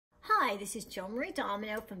Hi, this is Joan-Marie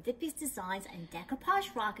Domino from Vippy's Designs and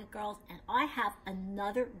Decoupage Rocket Girls, and I have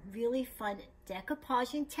another really fun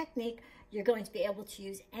decoupaging technique. You're going to be able to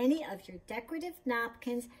use any of your decorative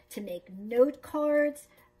napkins to make note cards,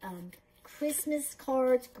 Christmas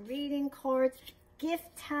cards, greeting cards,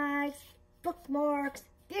 gift tags, bookmarks,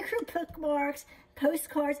 bigger bookmarks,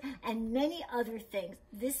 postcards, and many other things.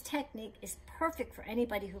 This technique is perfect for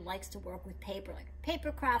anybody who likes to work with paper, like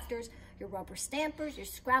paper crafters, your rubber stampers, your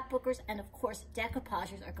scrapbookers, and of course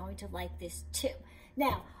decoupagers are going to like this too.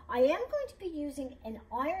 Now, I am going to be using an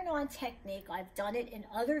iron-on technique. I've done it in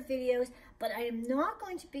other videos, but I am not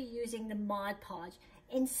going to be using the Mod Podge.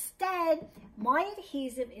 Instead, my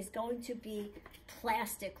adhesive is going to be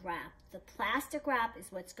plastic wrap. The plastic wrap is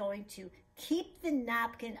what's going to keep the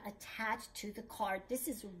napkin attached to the card. This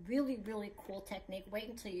is a really, really cool technique. Wait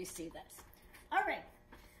until you see this. All right,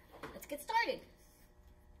 let's get started.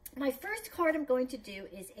 My first card I'm going to do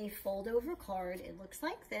is a fold-over card. It looks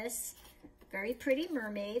like this. Very pretty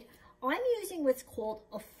mermaid. I'm using what's called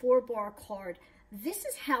a 4-bar card. This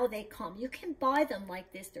is how they come. You can buy them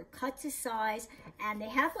like this. They're cut to size, and they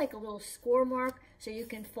have like a little score mark, so you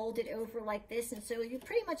can fold it over like this. And so you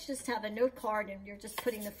pretty much just have a note card, and you're just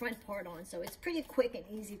putting the front part on. So it's pretty quick and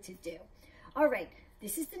easy to do. All right,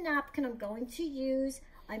 this is the napkin I'm going to use.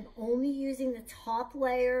 I'm only using the top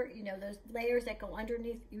layer. You know, those layers that go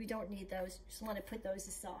underneath, you don't need those. Just want to put those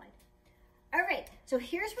aside. All right, so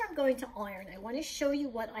here's where I'm going to iron. I want to show you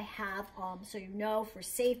what I have so you know for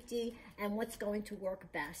safety and what's going to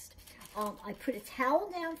work best. I put a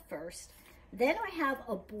towel down first. Then I have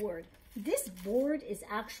a board. This board is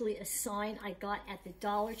actually a sign I got at the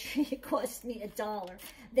Dollar Tree. It cost me $1.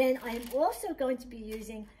 Then I am also going to be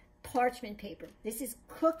using parchment paper. This is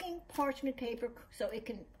cooking parchment paper, so it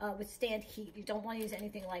can withstand heat. You don't want to use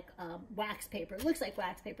anything like wax paper. It looks like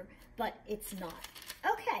wax paper, but it's not.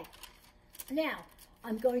 Okay. Now,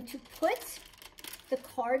 I'm going to put the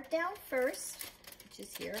card down first, which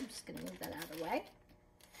is here. I'm just going to move that out of the way.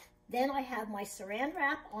 Then I have my saran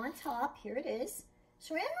wrap on top. Here it is.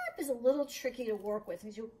 Saran wrap is a little tricky to work with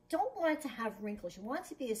because you don't want it to have wrinkles. You want it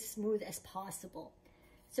to be as smooth as possible.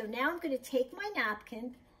 So now I'm going to take my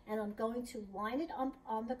napkin and I'm going to line it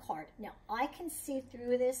on the card. Now, I can see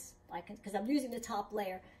through this, because I'm using the top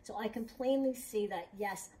layer, so I can plainly see that,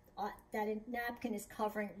 yes, that napkin is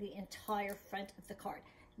covering the entire front of the card.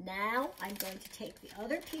 Now I'm going to take the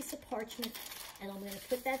other piece of parchment and I'm going to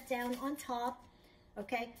put that down on top.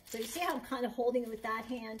 Okay, so you see how I'm kind of holding it with that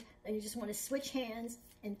hand, and you just want to switch hands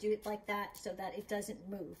and do it like that so that it doesn't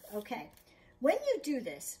move. Okay, when you do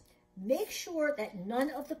this, make sure that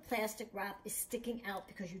none of the plastic wrap is sticking out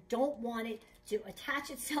because you don't want it to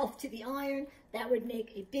attach itself to the iron. That would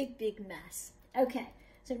make a big, big mess. Okay.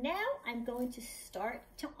 So now I'm going to start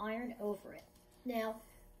to iron over it. Now,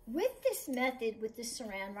 with this method, with the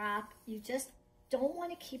saran wrap, you just don't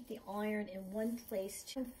want to keep the iron in one place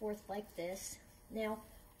and forth like this. Now,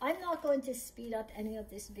 I'm not going to speed up any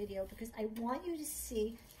of this video because I want you to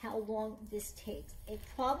see how long this takes. It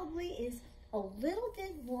probably is a little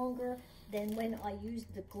bit longer than when I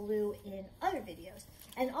used the glue in other videos.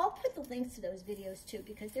 And I'll put the links to those videos too,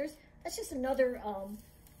 because that's just another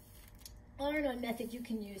iron-on method you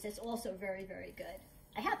can use that's also very, very good.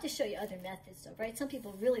 I have to show you other methods though, right? Some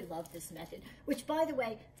people really love this method, which, by the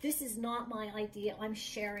way, this is not my idea. I'm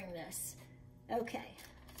sharing this. Okay,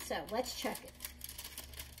 so let's check it.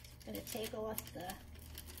 I'm going to take off the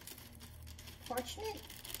parchment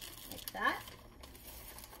like that.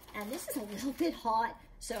 And this is a little bit hot,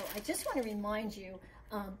 so I just want to remind you,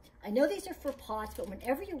 I know these are for pots, but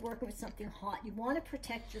whenever you're working with something hot, you want to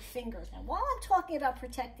protect your fingers. Now, while I'm talking about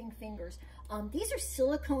protecting fingers, these are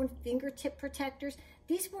silicone fingertip protectors.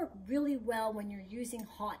 These work really well when you're using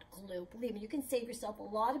hot glue. Believe me, you can save yourself a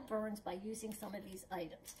lot of burns by using some of these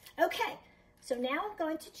items. Okay, so now I'm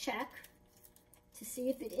going to check to see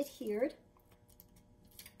if it adhered.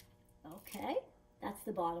 Okay, that's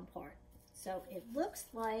the bottom part. So it looks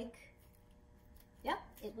like, yep,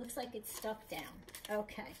 it looks like it's stuck down.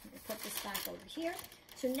 Okay, let me put this back over here.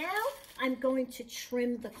 So now I'm going to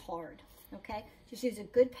trim the card, okay? Just use a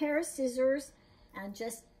good pair of scissors and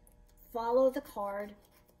just follow the card,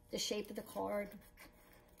 the shape of the card.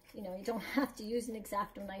 You know, you don't have to use an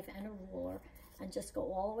X-Acto knife and a ruler, and just go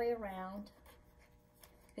all the way around.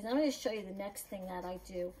 Because I'm going to show you the next thing that I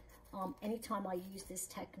do anytime I use this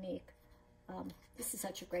technique. This is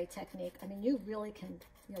such a great technique. I mean, you really can,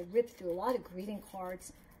 you know, rip through a lot of greeting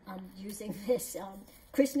cards using this.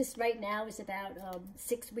 Christmas right now is about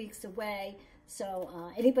 6 weeks away, so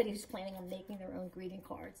anybody who's planning on making their own greeting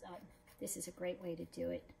cards, this is a great way to do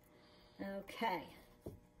it. Okay.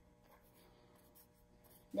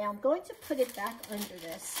 Now I'm going to put it back under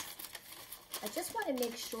this. I just want to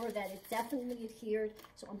make sure that it definitely adhered,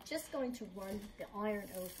 so I'm just going to run the iron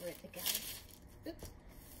over it again. Oops.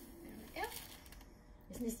 There we go.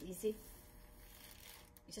 Isn't this easy?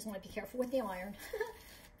 You just want to be careful with the iron,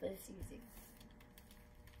 but it's easy.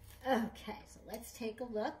 Okay, so let's take a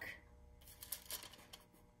look.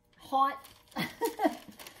 Hot.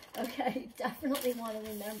 Okay, definitely want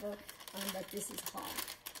to remember that this is hot.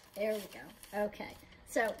 There we go. Okay,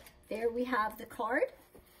 so there we have the card.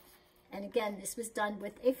 And again, this was done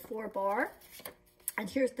with a 4-bar. And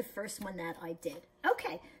here's the first one that I did.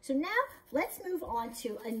 Okay, so now let's move on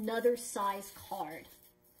to another size card.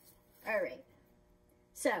 All right,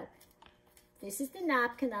 so this is the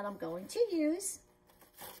napkin that I'm going to use.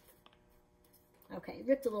 Okay, it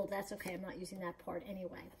ripped a little, that's okay, I'm not using that part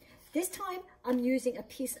anyway. This time, I'm using a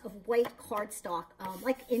piece of white cardstock,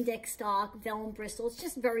 like index stock, vellum Bristol. It's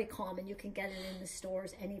just very common. You can get it in the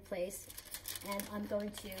stores, any place. And I'm going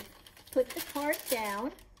to put the card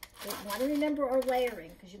down. You want to remember our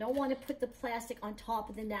layering, because you don't want to put the plastic on top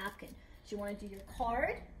of the napkin. So you want to do your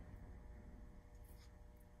card.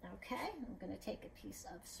 Okay, I'm going to take a piece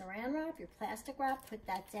of saran wrap, your plastic wrap, put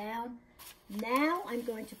that down. Now I'm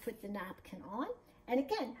going to put the napkin on. And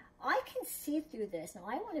again, I can see through this. Now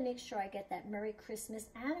I want to make sure I get that Merry Christmas,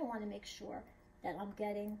 and I want to make sure that I'm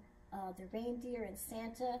getting the reindeer and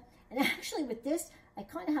Santa. And actually with this, I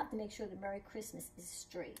kind of have to make sure the Merry Christmas is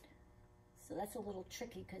straight. So that's a little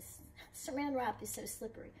tricky because saran wrap is so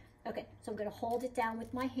slippery. Okay, so I'm going to hold it down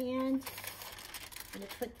with my hand. I'm going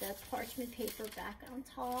to put the parchment paper back on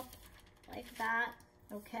top like that.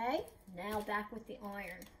 Okay, now back with the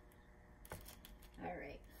iron. All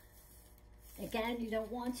right. Again, you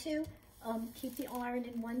don't want to keep the iron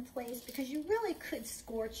in one place because you really could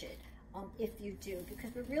scorch it if you do,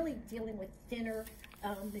 because we're really dealing with thinner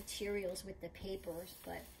materials with the papers.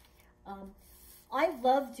 But I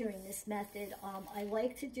love doing this method.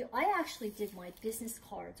 I actually did my business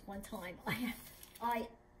cards one time. I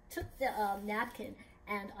took the napkin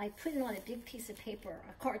and I put it on a big piece of paper,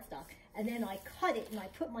 a cardstock, and then I cut it and I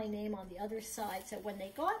put my name on the other side. So when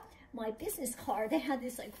they got my business card, they had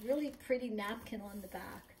this like really pretty napkin on the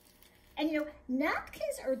back. And you know,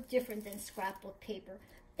 napkins are different than scrapbook paper.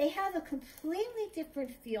 They have a completely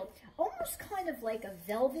different feel, almost kind of like a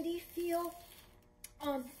velvety feel.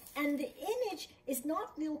 And the image is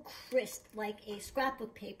not real crisp like a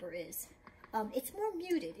scrapbook paper is. It's more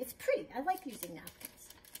muted. It's pretty. I like using napkins.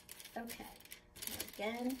 Okay. Now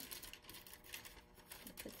again,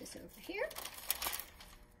 put this over here.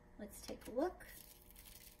 Let's take a look.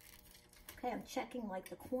 Okay, I'm checking like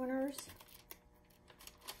the corners.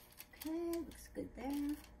 Okay, looks good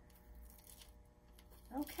there.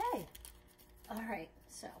 Okay. All right,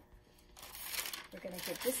 so we're going to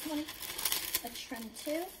give this one a trim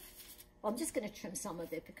too. Well, I'm just going to trim some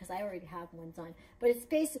of it because I already have one done. But it's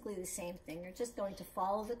basically the same thing. You're just going to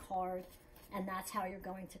follow the card, and that's how you're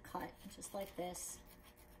going to cut, just like this,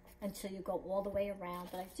 until you go all the way around.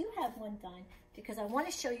 But I do have one done because I want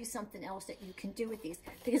to show you something else that you can do with these,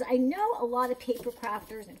 because I know a lot of paper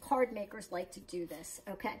crafters and card makers like to do this.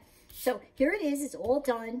 Okay, so here it is. It's all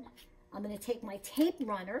done. I'm going to take my tape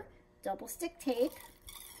runner, double stick tape.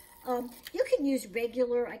 You can use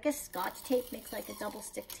regular, I guess Scotch tape makes like a double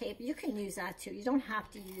stick tape. You can use that too. You don't have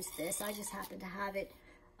to use this. I just happen to have it.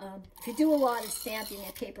 If you do a lot of stamping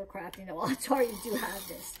and paper crafting, odds are you do have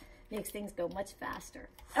this. Makes things go much faster.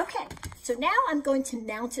 Okay, so now I'm going to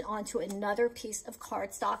mount it onto another piece of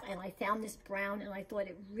cardstock, and I found this brown and I thought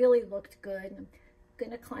it really looked good. I'm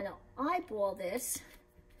going to kind of eyeball this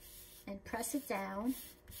and press it down,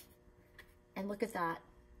 and look at that.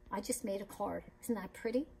 I just made a card. Isn't that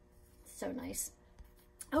pretty? So nice.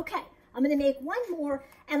 Okay, I'm going to make one more,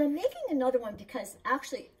 and I'm making another one because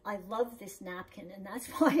actually I love this napkin, and that's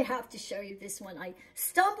why I have to show you this one. I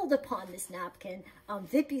stumbled upon this napkin.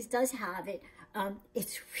 Vippies does have it.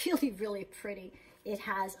 It's really, really pretty. It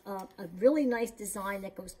has a really nice design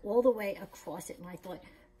that goes all the way across it, and I thought,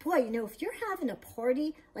 boy, you know, if you're having a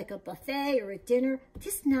party, like a buffet or a dinner,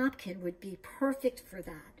 this napkin would be perfect for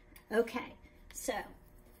that. Okay, so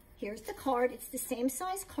here's the card. It's the same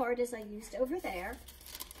size card as I used over there.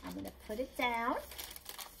 I'm going to put it down.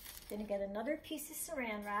 I'm going to get another piece of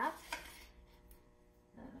saran wrap.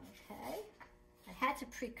 Okay. I had to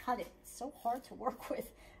pre-cut it. It's so hard to work with.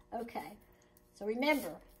 Okay. So remember,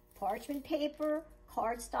 parchment paper,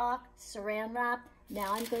 cardstock, saran wrap.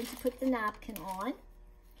 Now I'm going to put the napkin on.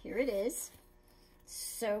 Here it is.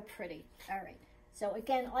 So pretty. All right. So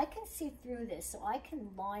again, I can see through this, so I can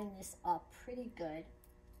line this up pretty good.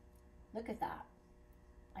 Look at that.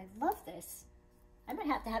 I love this. I might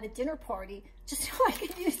have to have a dinner party just so I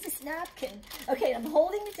can use this napkin. Okay, I'm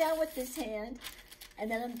holding it down with this hand, and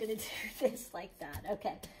then I'm gonna do this like that.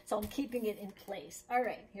 Okay, so I'm keeping it in place. All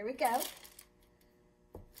right, here we go.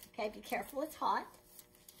 Okay, be careful, it's hot.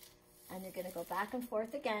 And you're gonna go back and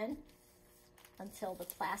forth again until the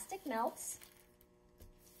plastic melts,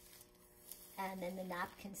 and then the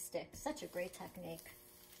napkin sticks. Such a great technique.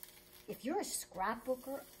 If you're a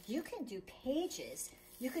scrapbooker, you can do pages.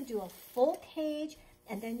 You can do a full page,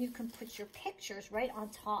 and then you can put your pictures right on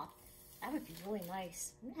top. That would be really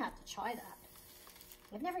nice. I'm gonna have to try that.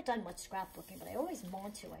 I've never done much scrapbooking, but I always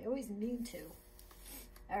want to. I always mean to.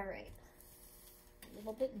 All right, a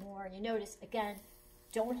little bit more. You notice, again,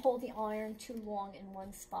 don't hold the iron too long in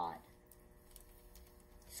one spot.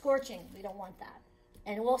 Scorching, we don't want that.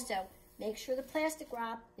 And also, make sure the plastic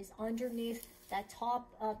wrap is underneath that top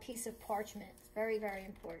piece of parchment. It's very, very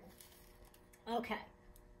important. Okay,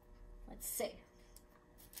 let's see.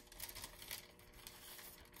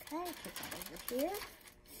 Okay, put that over here.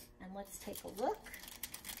 And let's take a look.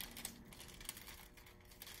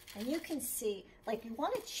 And you can see, like, you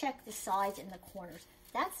want to check the sides and the corners.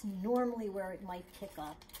 That's normally where it might pick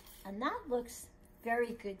up. And that looks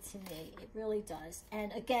very good to me. It really does.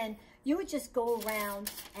 And again, you would just go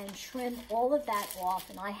around and trim all of that off.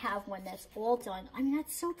 And I have one that's all done. I mean,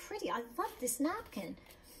 that's so pretty. I love this napkin.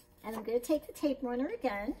 And I'm going to take the tape runner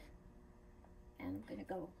again. And I'm going to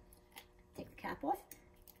go take the cap off.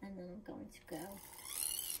 And then I'm going to go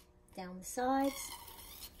down the sides.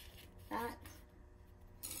 That.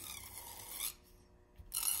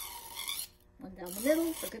 One down the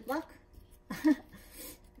middle for good luck.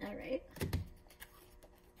 All right.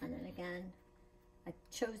 And then again, I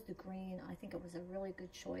chose the green. I think it was a really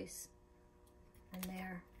good choice. And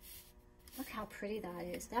there. Look how pretty that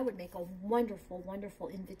is. That would make a wonderful, wonderful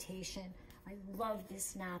invitation. I love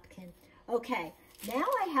this napkin. Okay, now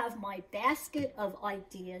I have my basket of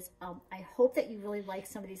ideas. I hope that you really like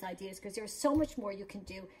some of these ideas because there's so much more you can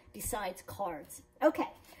do besides cards. Okay,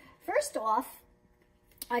 first off,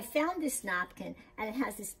 I found this napkin and it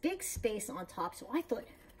has this big space on top. So I thought,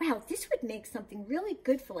 wow, this would make something really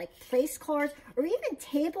good for like place cards or even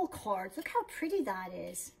table cards. Look how pretty that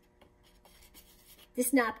is.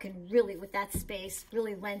 This napkin really, with that space,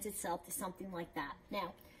 really lends itself to something like that.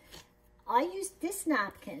 Now, I used this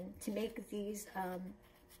napkin to make these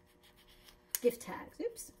gift tags.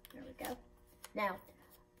 Oops, there we go. Now,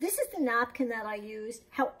 this is the napkin that I used.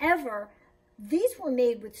 However, these were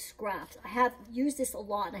made with scraps. I have used this a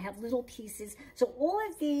lot, and I have little pieces. So all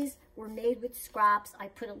of these were made with scraps. I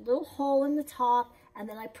put a little hole in the top, and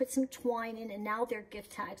then I put some twine in, and now they're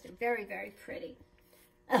gift tags. They're very, very pretty.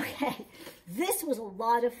 Okay, this was a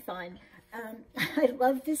lot of fun. I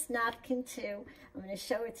love this napkin too. I'm going to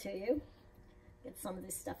show it to you. Get some of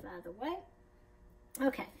this stuff out of the way.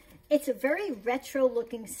 Okay, it's a very retro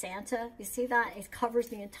looking Santa. You see that? It covers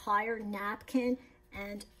the entire napkin.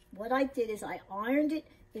 And what I did is I ironed it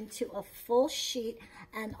into a full sheet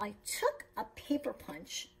and I took a paper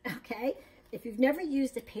punch, okay? If you've never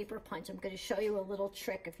used a paper punch, I'm going to show you a little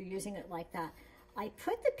trick if you're using it like that. I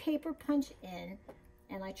put the paper punch in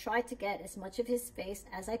and I tried to get as much of his face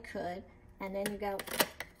as I could. And then you go,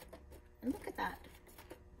 and look at that.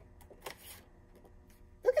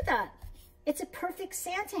 Look at that. It's a perfect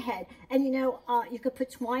Santa head. And you know, you could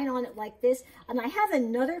put twine on it like this. And I have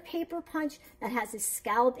another paper punch that has a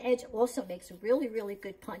scallop edge, also makes a really, really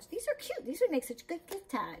good punch. These are cute. These would make such good gift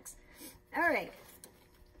tags. All right.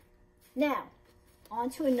 Now, on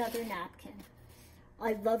to another napkin.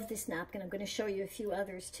 I love this napkin. I'm going to show you a few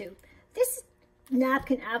others too. This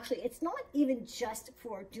napkin, actually, it's not even just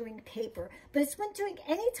for doing paper, but it's when doing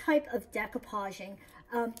any type of decoupaging.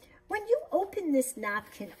 When you open this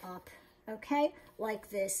napkin up, okay, like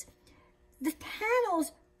this, the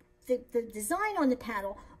panels, the design on the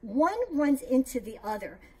panel, one runs into the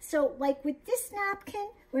other. So like with this napkin,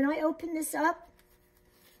 when I open this up,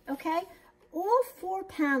 okay, all four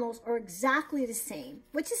panels are exactly the same,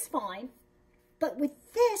 which is fine. But with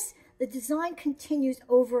this, the design continues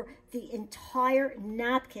over the entire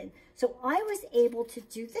napkin. So I was able to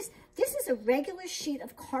do this. This is a regular sheet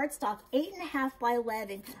of cardstock, 8.5 by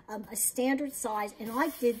 11, a standard size, and I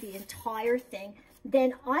did the entire thing.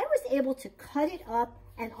 Then I was able to cut it up,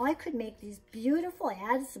 and I could make these beautiful,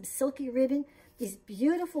 I added some silky ribbon, these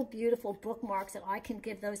beautiful, beautiful bookmarks that I can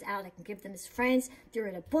give those out. I can give them as friends. They're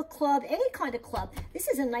in a book club, any kind of club. This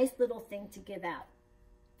is a nice little thing to give out.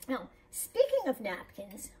 Now, speaking of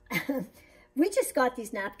napkins, we just got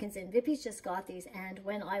these napkins in. Vippy's just got these. And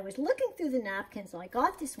when I was looking through the napkins, I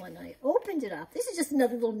got this one. I opened it up. This is just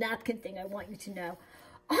another little napkin thing I want you to know.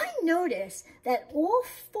 I noticed that all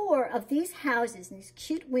 4 of these houses in these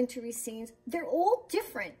cute wintry scenes, they're all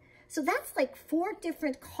different. So that's like 4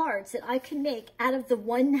 different cards that I can make out of the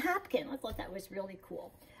one napkin. I thought that was really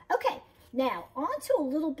cool. Okay, now on to a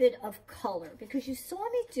little bit of color, because you saw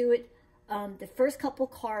me do it the first couple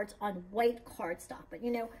cards on white cardstock. But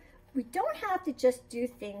you know, we don't have to just do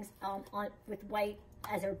things with white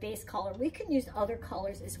as our base color. We can use other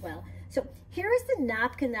colors as well. So here is the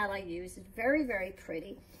napkin that I use. It's very, very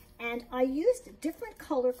pretty. And I used different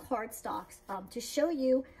color cardstocks to show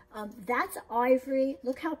you. That's ivory.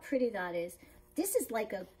 Look how pretty that is. This is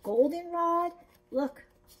like a goldenrod. Look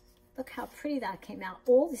how pretty that came out.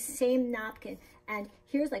 All the same napkin. And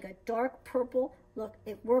here's like a dark purple. Look,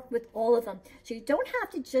 it worked with all of them. So you don't have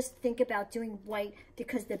to just think about doing white,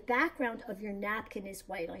 because the background of your napkin is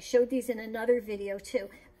white. I showed these in another video too.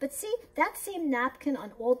 But see, that same napkin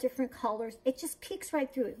on all different colors, it just peeks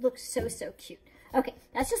right through. It looks so, so cute. Okay,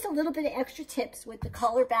 that's just a little bit of extra tips with the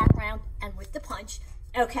color background and with the punch.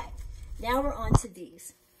 Okay, now we're on to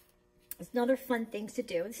these. It's another fun things to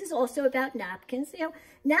do. This is also about napkins. You know,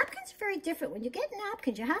 napkins are very different. When you get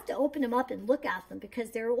napkins, you have to open them up and look at them,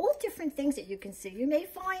 because they're all different things that you can see. You may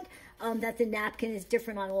find that the napkin is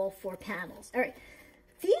different on all 4 panels. All right,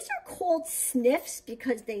 these are called sniffs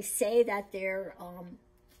because they say that they're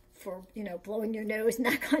for, you know, blowing your nose and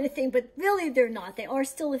that kind of thing, but really they're not. They are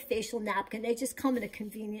still a facial napkin. They just come in a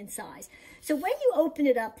convenient size. So when you open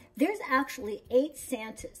it up, there's actually 8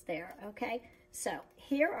 Santas there, okay? So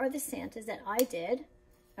here are the Santas that I did,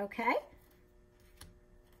 okay?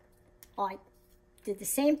 I did the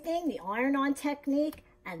same thing, the iron-on technique,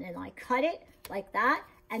 and then I cut it like that.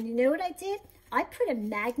 And you know what I did? I put a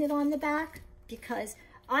magnet on the back, because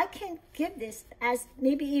I can give this as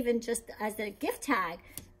maybe even just as a gift tag.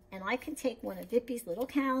 And I can take one of Vippy's little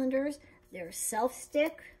calendars. They're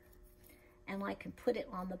self-stick. And I can put it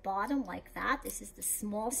on the bottom like that. This is the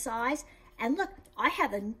small size. And look, I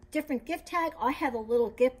have a different gift tag. I have a little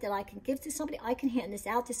gift that I can give to somebody. I can hand this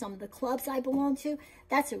out to some of the clubs I belong to.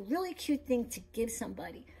 That's a really cute thing to give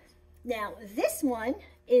somebody. Now, this one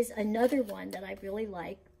is another one that I really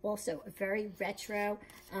like. Also, a very retro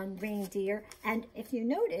reindeer. And if you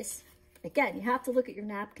notice, again, you have to look at your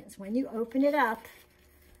napkins. When you open it up,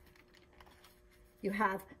 you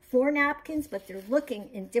have 4 napkins, but they're looking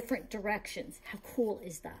in different directions. How cool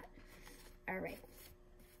is that? All right.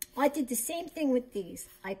 I did the same thing with these.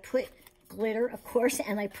 I put glitter, of course,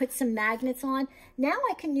 and I put some magnets on. Now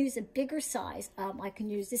I can use a bigger size. I can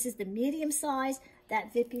use, this is the medium size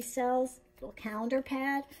that Vippy sells, little calendar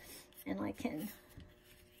pad, and I can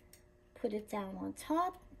put it down on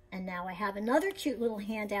top. And now I have another cute little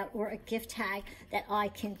handout or a gift tag that I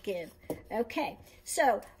can give. Okay,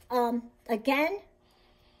 so again,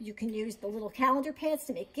 you can use the little calendar pads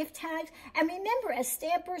to make gift tags. And remember, as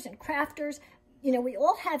stampers and crafters, you know, we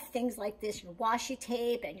all have things like this, your washi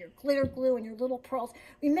tape and your glitter glue and your little pearls.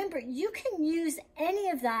 Remember, you can use any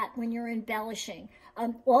of that when you're embellishing.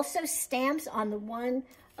 Also stamps on the one,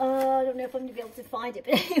 I don't know if I'm gonna be able to find it,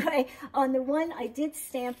 but anyway, on the one I did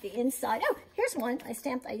stamp the inside. Oh, here's one.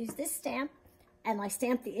 I used this stamp and I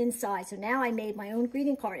stamped the inside. So now I made my own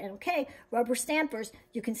greeting card. And okay, rubber stampers,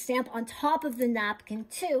 you can stamp on top of the napkin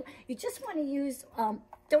too. You just wanna use,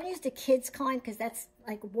 don't use the kids kind, because that's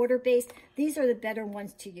like water-based. These are the better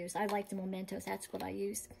ones to use. I like the mementos, that's what I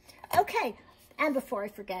use. Okay, and before I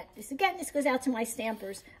forget, this goes out to my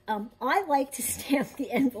stampers. I like to stamp the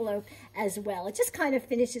envelope as well. It just kind of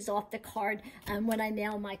finishes off the card when I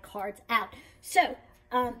mail my cards out. So,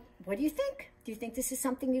 what do you think? Do you think this is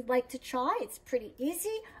something you'd like to try? It's pretty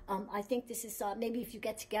easy. I think this is maybe if you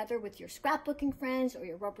get together with your scrapbooking friends or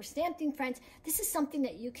your rubber stamping friends, this is something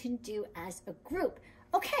that you can do as a group.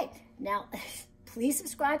 Okay, now please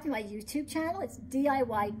subscribe to my YouTube channel. It's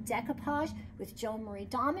D.I.Y. Decoupage with Joan-Marie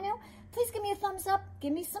Domino. Please give me a thumbs up,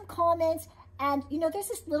 give me some comments, and you know, there's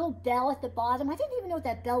this little bell at the bottom. I didn't even know what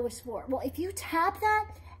that bell was for. Well, if you tap that,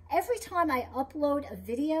 every time I upload a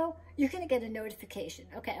video, you're gonna get a notification.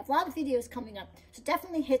 Okay, a lot of videos coming up, so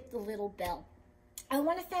definitely hit the little bell. I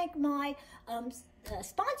wanna thank my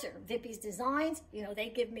sponsor, Vippy's Designs. You know, they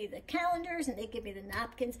give me the calendars and they give me the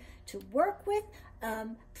napkins to work with.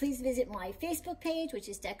 Please visit my Facebook page, which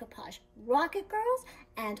is Decoupage Rocket Girls,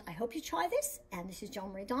 and I hope you try this. And this is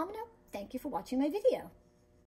Joan-Marie Domino. Thank you for watching my video.